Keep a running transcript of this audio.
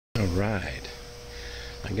Alright,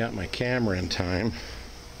 I got my camera in time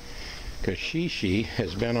because Shishi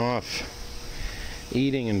has been off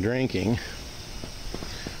eating and drinking.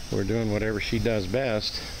 We're doing whatever she does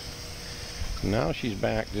best. Now she's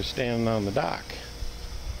back just standing on the dock.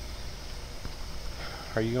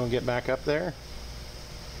 Are you going to get back up there?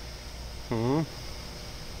 Come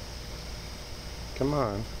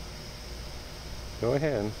on. Go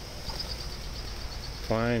ahead.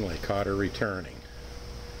 Finally caught her returning.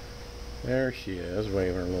 There she is,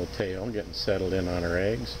 waving her little tail, getting settled in on her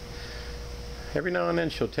eggs. Every now and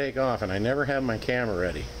then she'll take off, and I never have my camera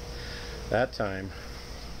ready. That time,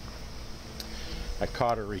 I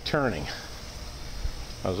caught her returning.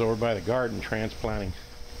 I was over by the garden transplanting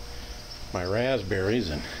my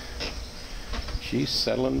raspberries, and she's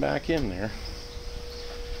settling back in there.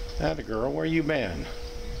 Atta girl, where you been?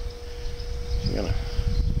 She's gonna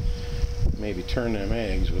maybe turn them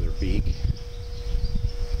eggs with her beak.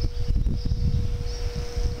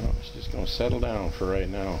 Oh, she's just gonna settle down for right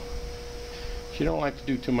now. She don't like to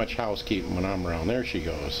do too much housekeeping when I'm around. There she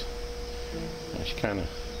goes. And she kind of...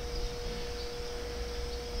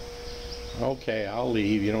 Okay, I'll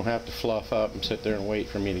leave. You don't have to fluff up and sit there and wait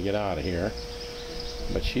for me to get out of here.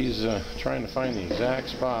 But she's trying to find the exact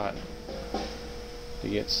spot to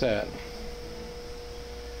get set.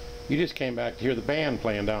 You just came back to hear the band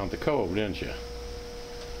playing down at the cove, didn't you?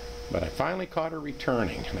 But I finally caught her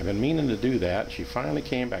returning, and I've been meaning to do that. She finally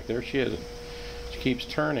came back. There she is. She keeps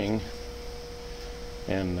turning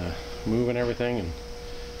and moving everything and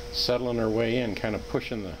settling her way in, kind of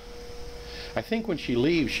pushing the... I think when she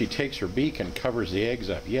leaves, she takes her beak and covers the eggs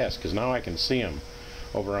up. Yes, because now I can see them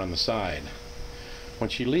over on the side. When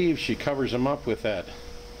she leaves, she covers them up with that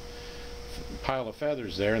pile of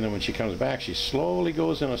feathers there, and then when she comes back, she slowly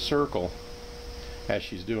goes in a circle, as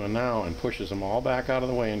she's doing now, and pushes them all back out of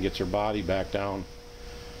the way and gets her body back down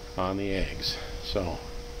on the eggs. So,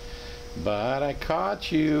 but I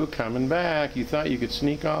caught you coming back. You thought you could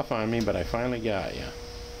sneak off on me, but I finally got you.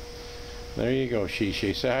 There you go,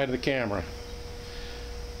 Shishi. Say hi to the camera.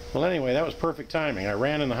 Well, anyway, that was perfect timing. I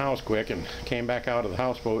ran in the house quick and came back out of the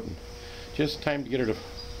houseboat, and just time to get her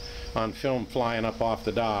on film flying up off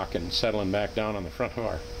the dock and settling back down on the front of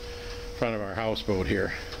our houseboat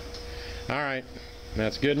here. All right,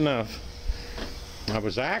 that's good enough. I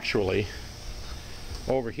was actually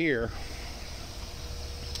over here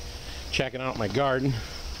checking out my garden,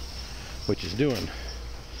 which is doing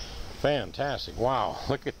fantastic. Wow,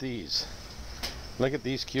 look at these. Look at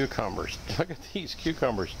these cucumbers. Look at these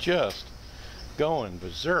cucumbers just going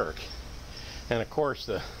berserk. And of course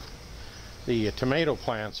the tomato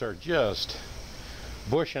plants are just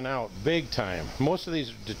bushing out big time. Most of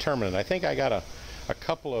these are determinate. I think I got a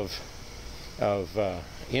couple of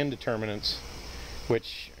indeterminates,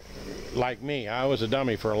 which, like me, I was a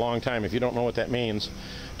dummy for a long time. If you don't know what that means,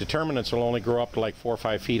 determinates will only grow up to like 4 or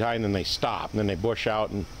 5 feet high, and then they stop, and then they bush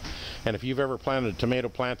out. And if you've ever planted a tomato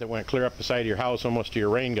plant that went clear up the side of your house almost to your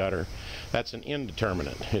rain gutter, that's an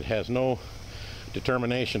indeterminate. It has no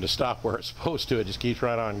determination to stop where it's supposed to. It just keeps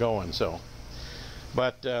right on going. So,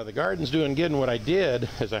 but the garden's doing good, and what I did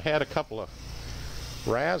is I had a couple of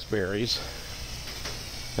raspberries,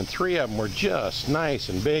 and 3 of them were just nice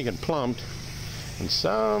and big and plumped, and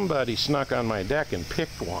somebody snuck on my deck and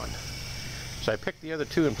picked one. So I picked the other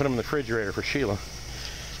 2 and put them in the refrigerator for Sheila.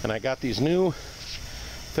 And I got these new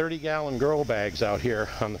 30-gallon grow bags out here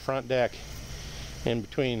on the front deck in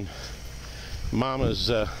between Mama's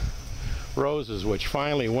roses, which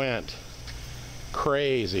finally went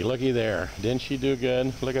crazy. Looky there. Didn't she do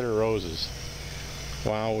good? Look at her roses.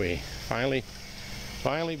 Wowee.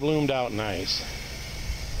 Finally bloomed out nice.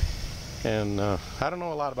 And I don't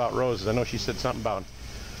know a lot about roses. I know she said something about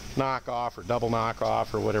knockoff or double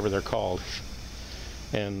knockoff or whatever they're called.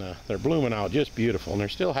 And they're blooming out just beautiful. And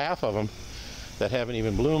there's still half of them that haven't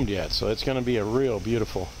even bloomed yet. So it's going to be a real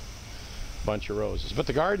beautiful bunch of roses. But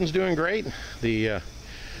the garden's doing great.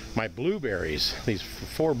 My blueberries, these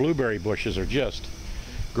 4 blueberry bushes, are just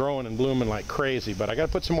growing and blooming like crazy. But I got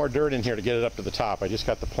to put some more dirt in here to get it up to the top. I just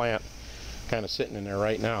got the plant kind of sitting in there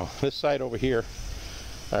right now. This side over here,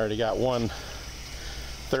 I already got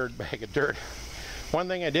 1/3 bag of dirt. One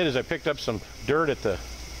thing I did is I picked up some dirt at the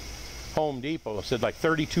Home Depot. It said like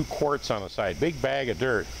 32 quarts on the side, big bag of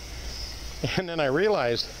dirt. And then I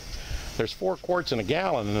realized there's 4 quarts in a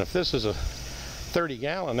gallon, and if this is a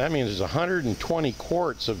 30-gallon, that means there's 120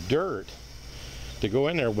 quarts of dirt to go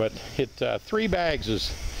in there. But 3 bags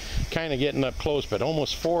is kind of getting up close, but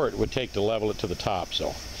almost 4 it would take to level it to the top.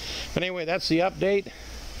 So, but anyway, that's the update.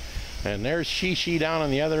 And there's Shishi down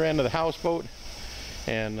on the other end of the houseboat.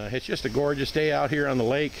 And it's just a gorgeous day out here on the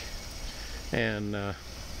lake. And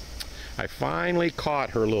I finally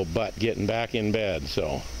caught her little butt getting back in bed.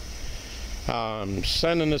 So I'm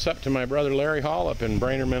sending this up to my brother Larry Hall up in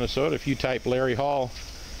Brainerd, Minnesota. If you type Larry Hall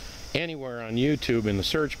anywhere on YouTube in the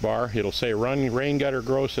search bar, it'll say Run Rain Gutter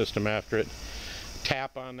Grow System after it.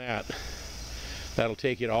 Tap on that. That'll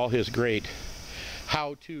take you to all his great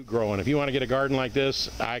how-to growing. If you want to get a garden like this,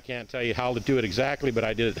 I can't tell you how to do it exactly, but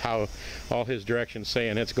I did it how all his directions say,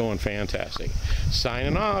 and it's going fantastic.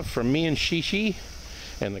 Signing off from me and Shishi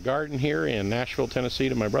and the garden here in Nashville, Tennessee,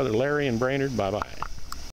 to my brother Larry in Brainerd. Bye-bye.